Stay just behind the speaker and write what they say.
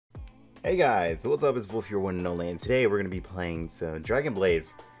Hey guys, what's up? It's Volf, your one and only, and today we're going to be playing some Dragon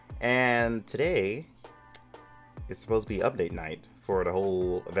Blaze. And today, it's supposed to be update night for the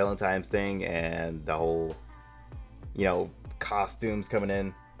whole Valentine's thing and the whole, costumes coming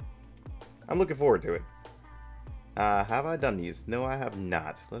in. I'm looking forward to it. Have I done these? No, I have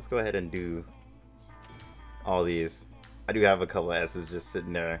not. Let's go ahead and do all these. I do have a couple of S's just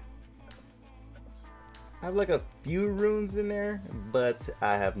sitting there. I have like a few runes in there, but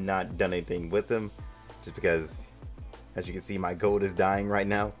I have not done anything with them just because, as you can see, my gold is dying right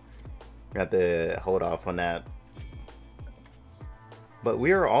now. I have to hold off on that. But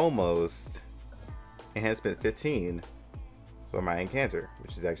we are almost enhancement 15 for my encounter,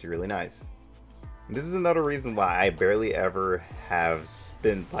 which is actually really nice. And this is another reason why I barely ever have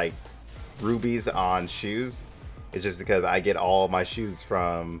spent like rubies on shoes. It's just because I get all my shoes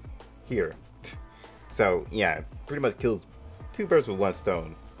from here. So yeah, pretty much kills two birds with one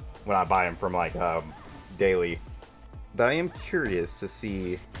stone when I buy them from like daily. But I am curious to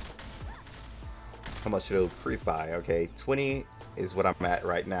see how much it'll increase by. Okay, 20 is what I'm at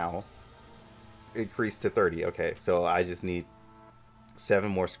right now. Increase to 30. Okay, so I just need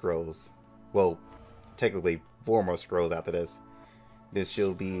 7 more scrolls. Well, technically 4 more scrolls after this. This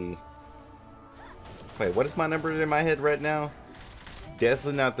should be... Wait, what is my number in my head right now?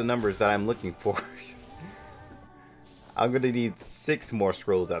 Definitely not the numbers that I'm looking for. I'm gonna need 6 more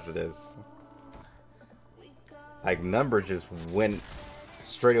scrolls after this. Like, numbers just went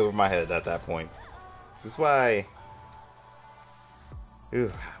straight over my head at that point. That's why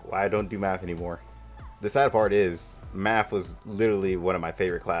I don't do math anymore. The sad part is, math was literally one of my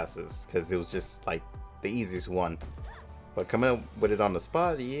favorite classes, because it was just like the easiest one. But coming up with it on the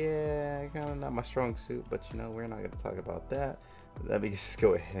spot, yeah, kind of not my strong suit, but you know, we're not going to talk about that. Let me just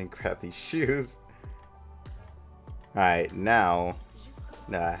go ahead and grab these shoes. Alright, now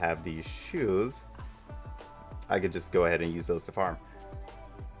that I have these shoes, I could just go ahead and use those to farm.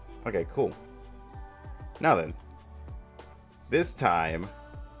 Okay, cool. Now then, this time,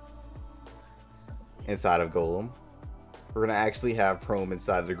 inside of Golem, we're going to actually have Prom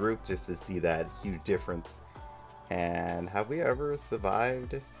inside of the group just to see that huge difference. And have we ever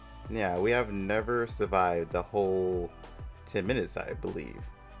survived? Yeah, we have never survived the whole 10 minutes, I believe.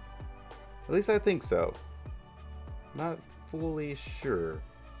 At least I think so. Not fully sure.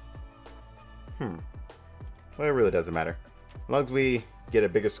 Well, it really doesn't matter. As long as we get a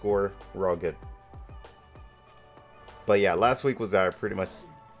bigger score, we're all good. But yeah, last week was our pretty much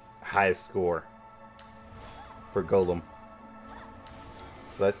highest score for Golem.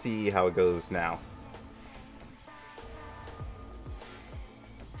 So let's see how it goes now.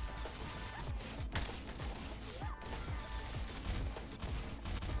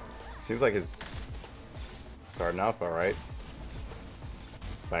 Seems like it's starting off alright.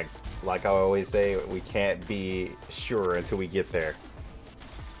 Like I always say, we can't be sure until we get there.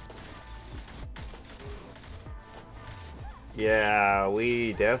 Yeah,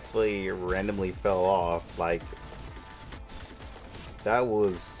 we definitely randomly fell off. Like, that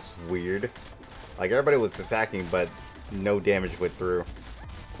was weird. Like, everybody was attacking, but no damage went through,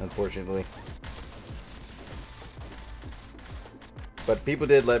 unfortunately. But people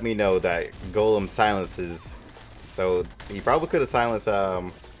did let me know that Golem silences, so he probably could have silenced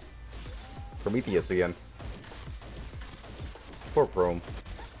Prometheus again. Poor Prom.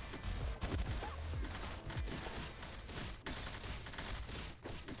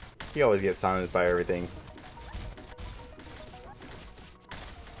 He always gets silenced by everything.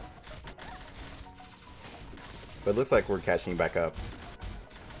 But it looks like we're catching back up.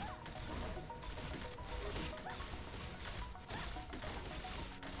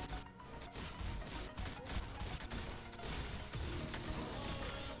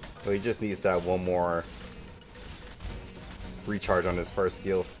 So he just needs that one more recharge on his first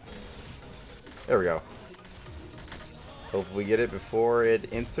skill. There we go. Hopefully we get it before it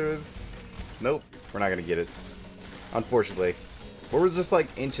enters. Nope, we're not gonna get it, unfortunately. We're just like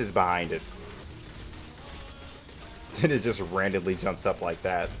inches behind it. Then it just randomly jumps up like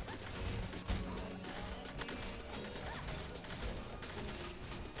that.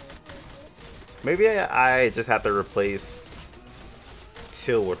 Maybe I just have to replace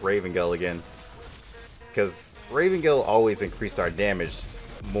Till with Ravengale again, because Ravengale always increased our damage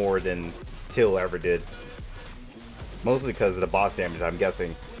more than Till ever did, mostly because of the boss damage, I'm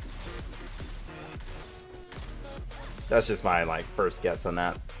guessing. That's just my like first guess on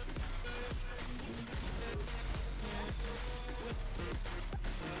that.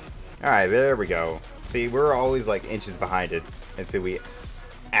 Alright, there we go. See, we're always like inches behind it until we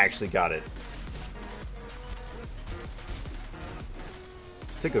actually got it.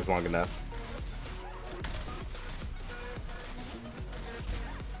 Took us long enough.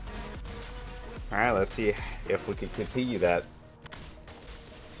 Alright, let's see if we can continue that.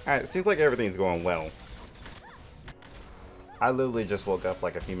 Alright, it seems like everything's going well. I literally just woke up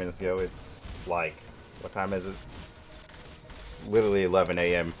like a few minutes ago. It's like, what time is it? It's literally 11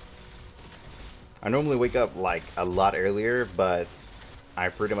 a.m. I normally wake up like a lot earlier, but I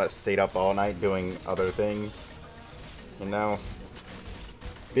pretty much stayed up all night doing other things. You know?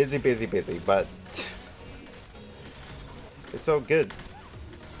 Busy, but it's so good.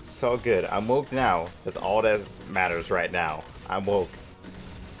 It's so good. I'm woke now. That's all that matters right now. I'm woke.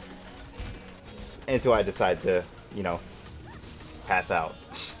 Until I decide to, you know, pass out.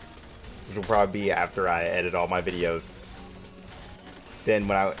 Which will probably be after I edit all my videos. Then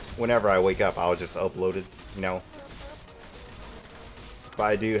whenever I wake up, I'll just upload it, you know. But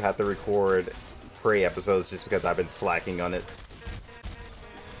I do have to record Prey episodes just because I've been slacking on it.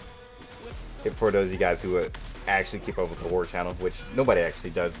 If for those of you guys who actually keep up with the horror channel, which nobody actually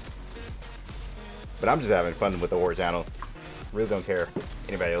does. But I'm just having fun with the horror channel. Really don't care if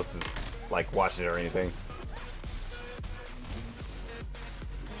anybody else is like watching it or anything.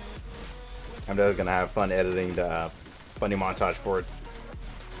 I'm just gonna have fun editing the funny montage for it.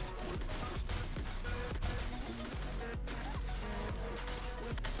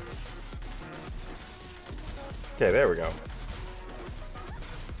 Okay, there we go.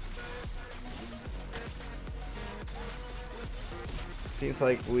 Seems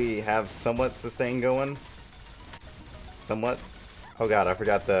like we have somewhat sustain going. Somewhat. Oh god, I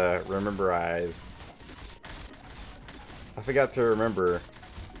forgot to rememberize. I forgot to remember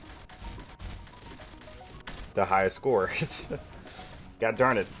the highest score. God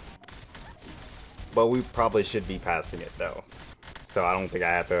darn it. But we probably should be passing it though. So I don't think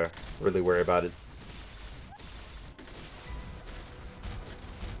I have to really worry about it.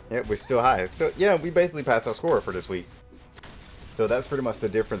 Yeah, we're still high. So yeah, we basically passed our score for this week. So that's pretty much the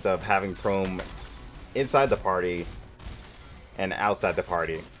difference of having Chrome inside the party and outside the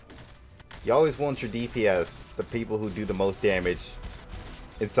party. You always want your DPS, the people who do the most damage,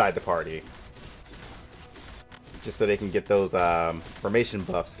 inside the party. Just so they can get those formation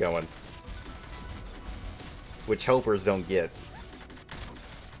buffs going. Which helpers don't get.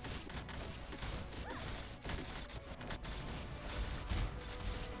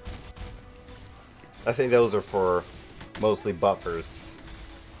 I say those are for mostly buffers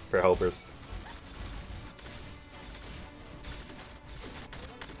for helpers.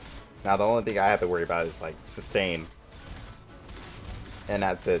 Now the only thing I have to worry about is like sustain. And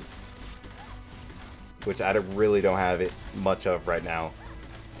that's it. Which I really don't have it much of right now.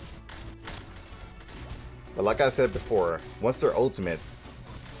 But like I said before, once they're ultimate,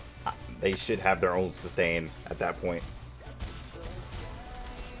 they should have their own sustain at that point.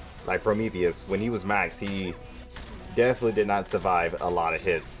 Like Prometheus, when he was max, he definitely did not survive a lot of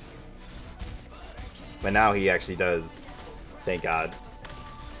hits. But now he actually does. Thank God.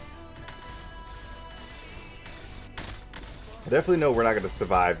 I definitely know we're not going to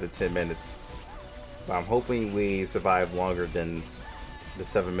survive the 10 minutes. But I'm hoping we survive longer than the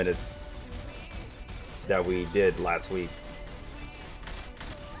 7 minutes that we did last week.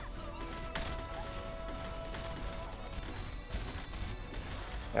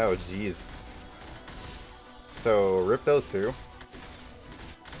 Oh, jeez. So, rip those two.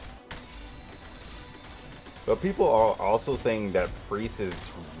 But people are also saying that Priest is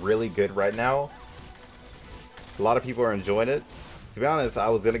really good right now. A lot of people are enjoying it. To be honest, I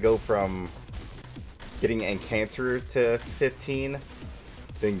was going to go from getting Encanter to 15,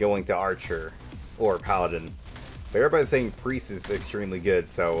 then going to Archer or Paladin. But everybody's saying Priest is extremely good,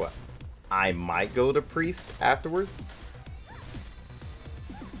 so I might go to Priest afterwards.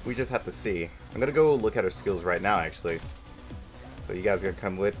 We just have to see. I'm gonna go look at our skills right now, actually. So you guys are gonna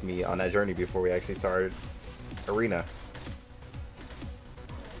come with me on that journey before we actually start Arena.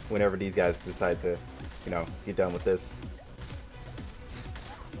 Whenever these guys decide to, you know, get done with this.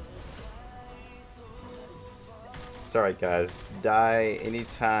 It's alright, guys. Die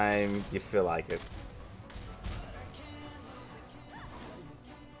anytime you feel like it.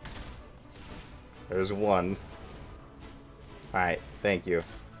 There's one. Alright, thank you.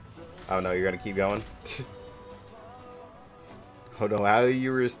 Oh no, you're gonna keep going? Oh no, how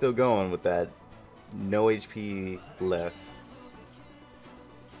you were still going with that? No HP left.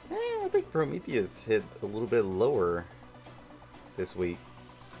 I think Prometheus hit a little bit lower this week.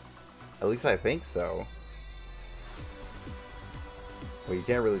 At least I think so. Well, you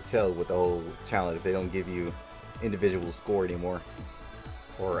can't really tell with the whole challenge. They don't give you individual score anymore.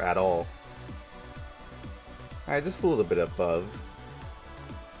 Or at all. Alright, just a little bit above.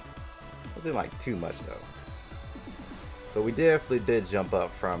 Nothing like too much though. But we definitely did jump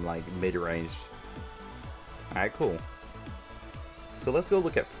up from like mid-range. Alright, cool. So let's go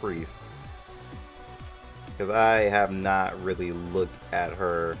look at Priest. Because I have not really looked at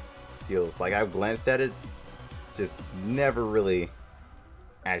her skills. Like, I've glanced at it, just never really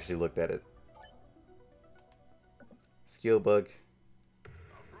actually looked at it. Skill book.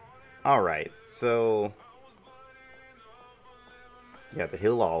 Alright, so yeah, the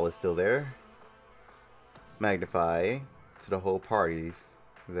heal all is still there. Magnify to the whole party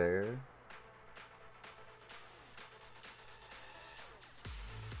there.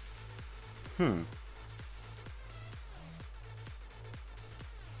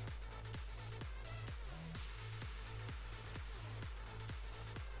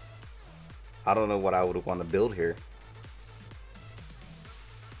 I don't know what I would want to build here.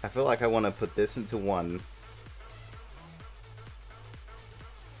 I feel like I want to put this into one.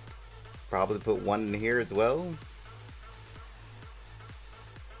 Probably put one in here as well.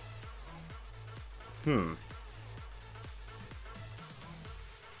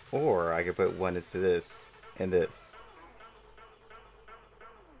 Or I could put one into this and this.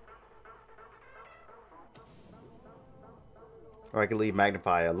 Or I could leave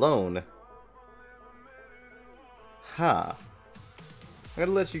Magnify alone. I'm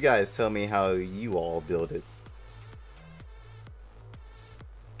gonna let you guys tell me how you all build it.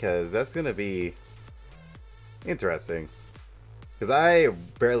 Because that's gonna be interesting. Because I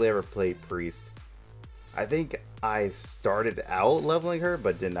barely ever played Priest. I think I started out leveling her,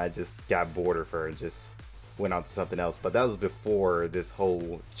 but then I just got bored of her and just went on to something else. But that was before this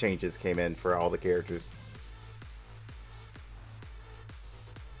whole changes came in for all the characters.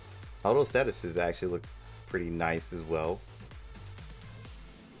 All those statuses actually look pretty nice as well.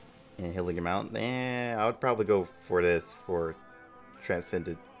 And healing amount, I would probably go for this for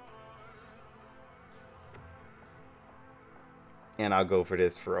Transcended. And I'll go for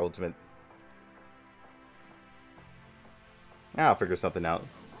this for Ultimate. I'll figure something out.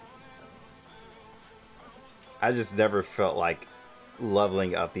 I just never felt like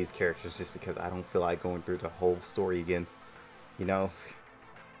leveling up these characters just because I don't feel like going through the whole story again. You know?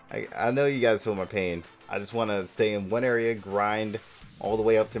 I know you guys feel my pain. I just want to stay in one area, grind all the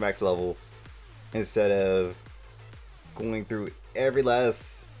way up to max level, instead of going through every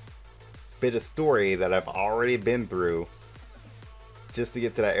last bit of story that I've already been through just to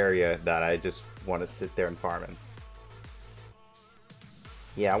get to that area that I just want to sit there and farm in.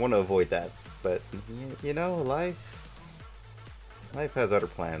 Yeah, I want to avoid that, but you know, life has other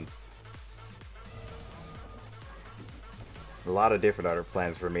plans. A lot of different other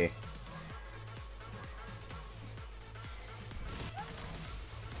plans for me.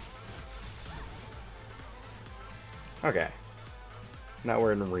 Okay. Now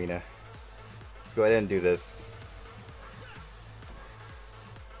we're in arena. Let's go ahead and do this.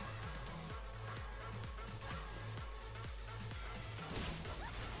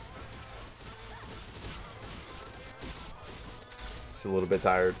 Just a little bit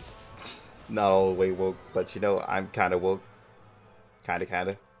tired. Not all the way woke, but you know, I'm kind of woke.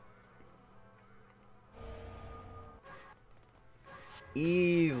 Kinda.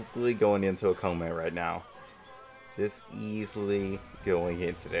 Easily going into a coma right now. Just easily going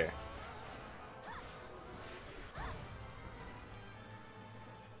into there.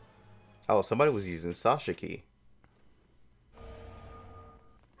 Oh, somebody was using Sasha Key.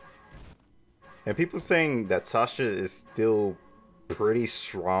 And people saying that Sasha is still pretty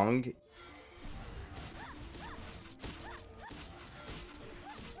strong.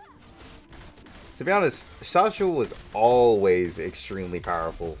 To be honest, Sasha was always extremely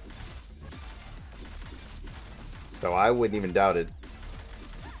powerful. So I wouldn't even doubt it.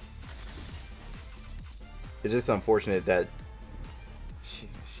 It's just unfortunate that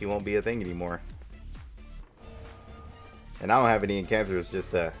she won't be a thing anymore. And I don't have any encounters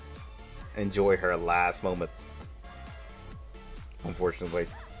just to enjoy her last moments. Unfortunately.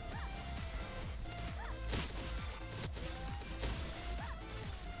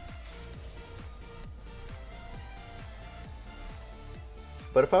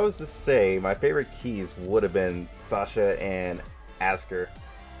 But if I was to say, my favorite keys would have been Sasha and Asker.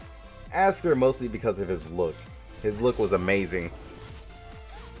 Asker mostly because of his look. His look was amazing.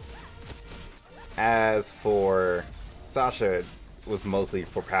 As for Sasha, it was mostly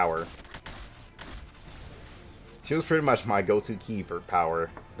for power. She was pretty much my go-to key for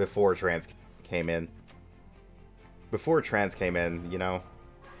power before Trance came in. Before Trance came in, you know,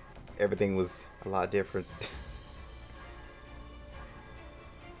 everything was a lot different.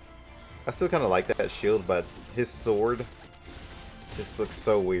 I still kind of like that shield, but his sword just looks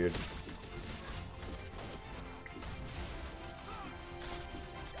so weird.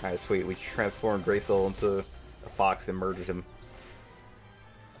 Alright, sweet. We transformed Grey Soul into a fox and murdered him.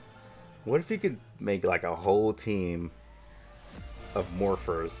 What if you could make like a whole team of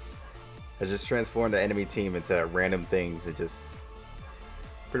morphers and just transform the enemy team into random things and just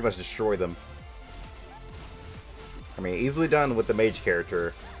pretty much destroy them? I mean, easily done with the mage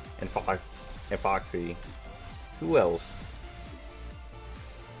character and Foxy. Who else?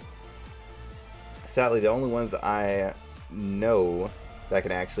 Sadly, the only ones I know that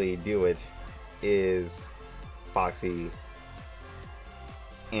can actually do it is Foxy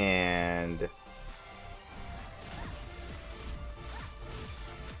and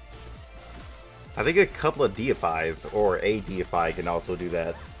I think a couple of Deifies or a Deify can also do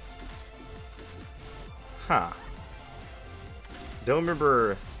that. Huh. Don't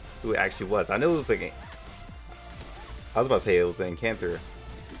remember who it actually was. I know it was like I was about to say it was an Incanter.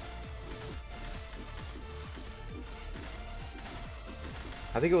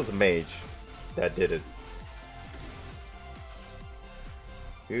 I think it was a mage that did it.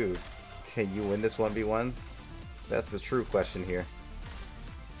 Dude, can you win this 1v1? That's the true question here.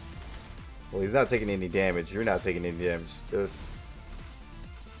 Well, he's not taking any damage. You're not taking any damage. There's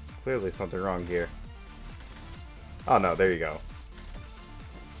clearly something wrong here. Oh no, there you go.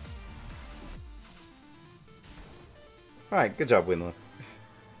 Alright, good job, Winla.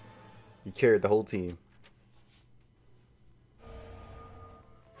 You carried the whole team.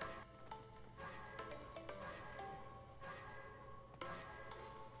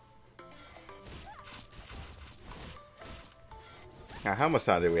 Now, how much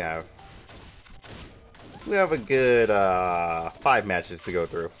time do we have? We have a good 5 matches to go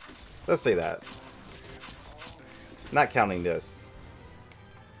through. Let's say that. Not counting this.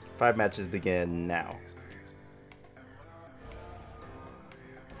 5 matches begin now.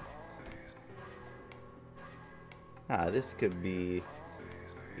 This could be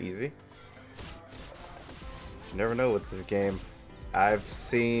easy. You never know with this game. I've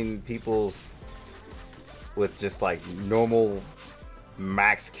seen people's with just like normal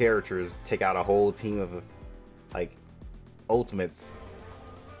max characters take out a whole team of like ultimates.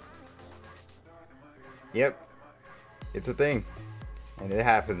 Yep, it's a thing, and it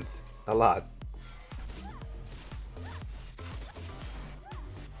happens a lot.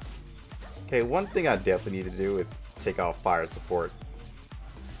 Okay, one thing I definitely need to do is take off fire support.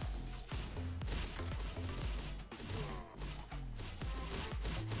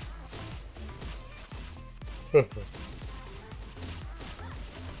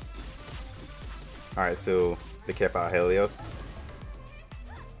 Alright, so they kept out Helios.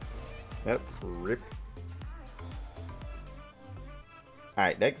 Yep, rip.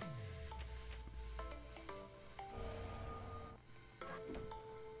 Alright, next.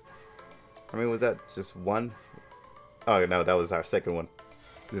 I mean, was that just one? Oh no, that was our second one.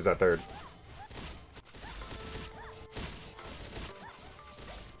 This is our third.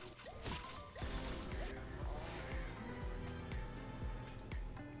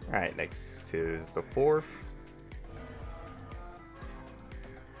 Alright, next is the fourth.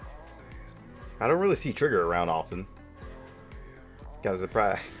 I don't really see Trigger around often. Kind of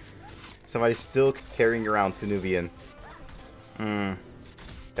surprised. Somebody's still carrying around Tanubian.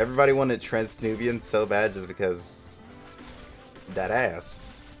 Everybody wanted Trent's Tanubian so bad just because that ass.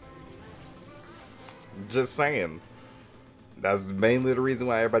 Just saying. That's mainly the reason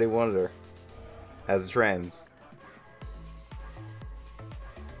why everybody wanted her as a trans.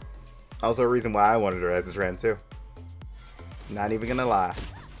 Also a reason why I wanted her as a trans too. Not even gonna lie.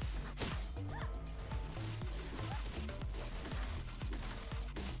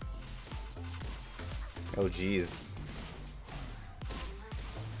 Oh jeez.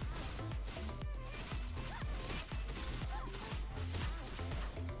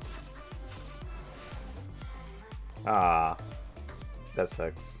 Ah, that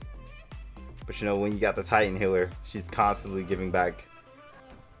sucks. But you know, when you got the Titan healer, she's constantly giving back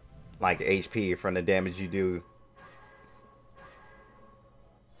like HP from the damage you do.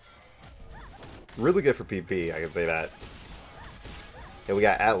 Really good for PP, I can say that. And we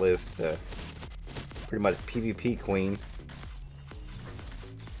got Atlas, the pretty much PvP queen.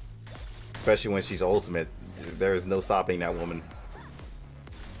 Especially when she's ultimate. There is no stopping that woman.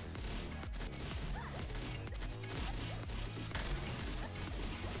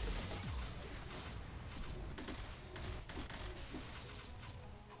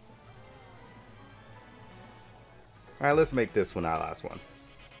 Alright, let's make this one our last one.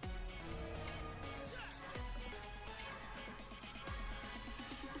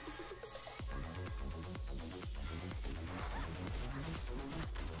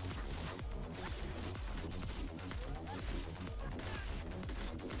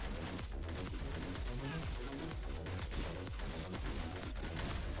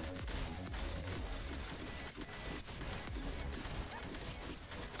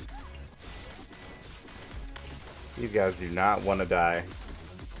 These guys do not want to die.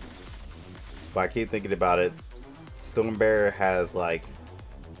 But I keep thinking about it. Storm Bear has like...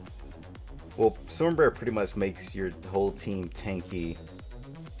 Well, Storm Bear pretty much makes your whole team tanky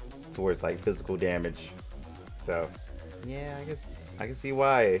towards like physical damage. So, yeah, I guess I can see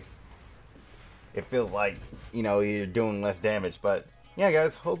why it feels like, you know, you're doing less damage. But yeah,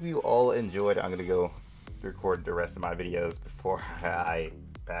 guys, hope you all enjoyed. I'm gonna go record the rest of my videos before I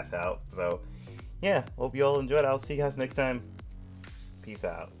pass out. So yeah, hope you all enjoyed. I'll see you guys next time. Peace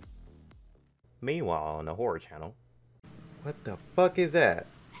out. Meanwhile, on the horror channel. What the fuck is that?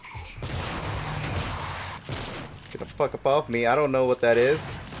 Get the fuck up off me. I don't know what that is.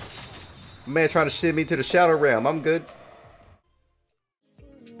 Man trying to shit me to the shadow realm. I'm good.